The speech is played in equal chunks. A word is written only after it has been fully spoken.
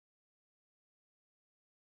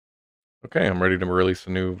Okay, I'm ready to release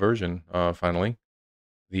a new version, finally.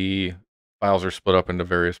 The files are split up into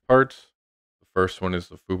various parts. The first one is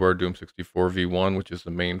the FUBAR Doom 64 v1, which is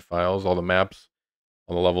the main files, all the maps,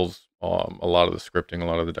 all the levels, a lot of the scripting, a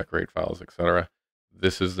lot of the decorate files, etc.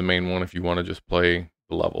 This is the main one if you want to just play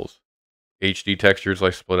the levels. HD textures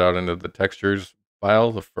I split out into the textures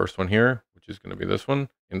file, the first one here, which is going to be this one.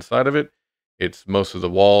 Inside of it, it's most of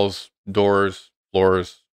the walls, doors,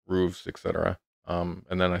 floors, roofs, etc.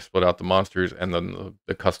 And then I split out the monsters and then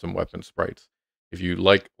the custom weapon sprites. If you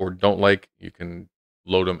like or don't like, you can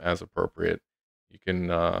load them as appropriate. You can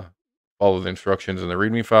follow the instructions in the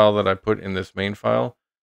README file that I put in this main file.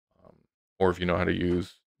 Um, or if you know how to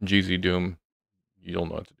use GZ Doom, you'll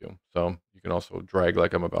know what to do. So you can also drag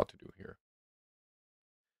like I'm about to do here.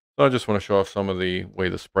 So I just want to show off some of the way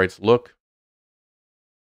the sprites look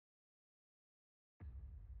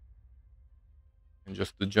and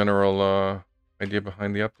just the general idea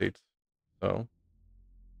behind the updates. So I'll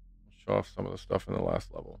show off some of the stuff in the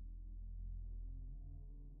last level.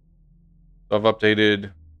 So I've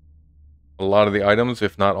updated a lot of the items,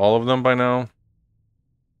 if not all of them by now,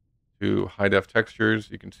 to high def textures.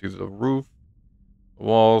 You can see the roof, the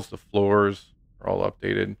walls, the floors are all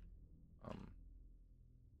updated. Um,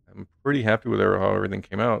 I'm pretty happy with how everything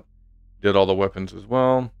came out. Did all the weapons as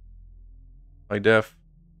well. High def.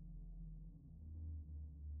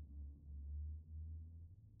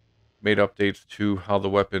 Made updates to how the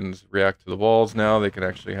weapons react to the walls now. They can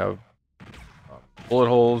actually have bullet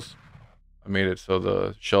holes. I made it so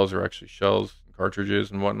the shells are actually shells and cartridges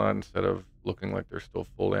and whatnot instead of looking like they're still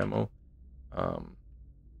full ammo.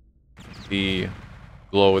 The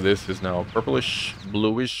glow of this is now purplish,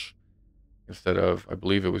 bluish, instead of, I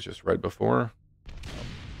believe it was just red before.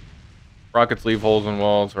 Rockets leave holes in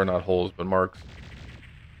walls, or not holes, but marks. So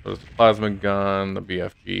there's the plasma gun, the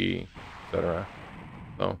BFG, etc.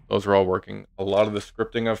 So those are all working. A lot of the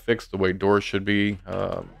scripting I've fixed, the way doors should be.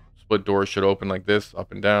 Split doors should open like this,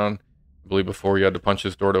 up and down. I believe before you had to punch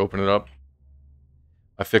this door to open it up.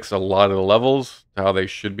 I fixed a lot of the levels to how they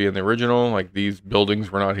should be in the original. Like these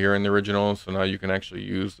buildings were not here in the original, so now you can actually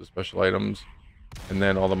use the special items. And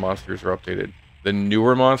then all the monsters are updated. The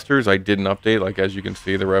newer monsters I didn't update. Like as you can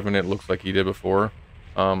see, the Revenant looks like he did before.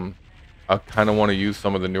 I kind of want to use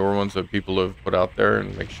some of the newer ones that people have put out there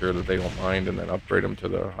and make sure that they don't mind and then upgrade them to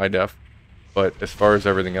the high def. But as far as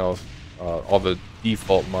everything else, all the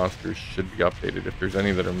default monsters should be updated. If there's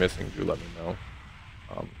any that are missing, do let me know.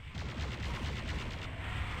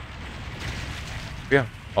 Yeah,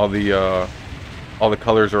 all the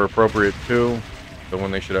colors are appropriate too. So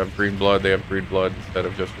when they should have green blood, they have green blood instead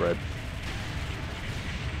of just red.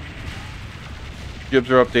 Gibs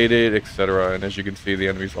are updated, etc. And as you can see, the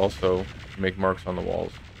enemies also make marks on the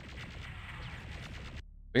walls.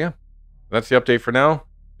 But yeah, that's the update for now.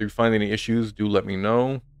 If you find any issues, do let me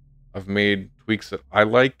know. I've made tweaks that I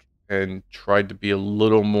like and tried to be a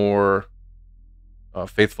little more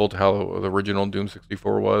faithful to how the original Doom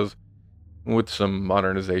 64 was, with some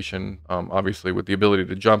modernization. Obviously, with the ability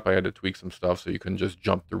to jump, I had to tweak some stuff so you couldn't just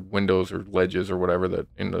jump through windows or ledges or whatever that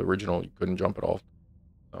in the original you couldn't jump at all.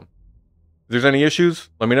 So, if there's any issues,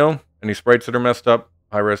 let me know. Any sprites that are messed up,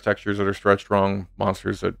 high-res textures that are stretched wrong,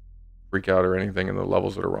 monsters that freak out or anything in the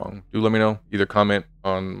levels that are wrong, do let me know. Either comment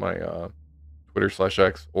on my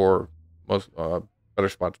Twitter/X or most better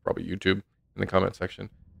spot's probably YouTube in the comment section.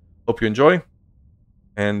 Hope you enjoy,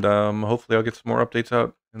 and hopefully I'll get some more updates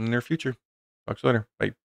out in the near future. Talk to you later.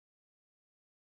 Bye.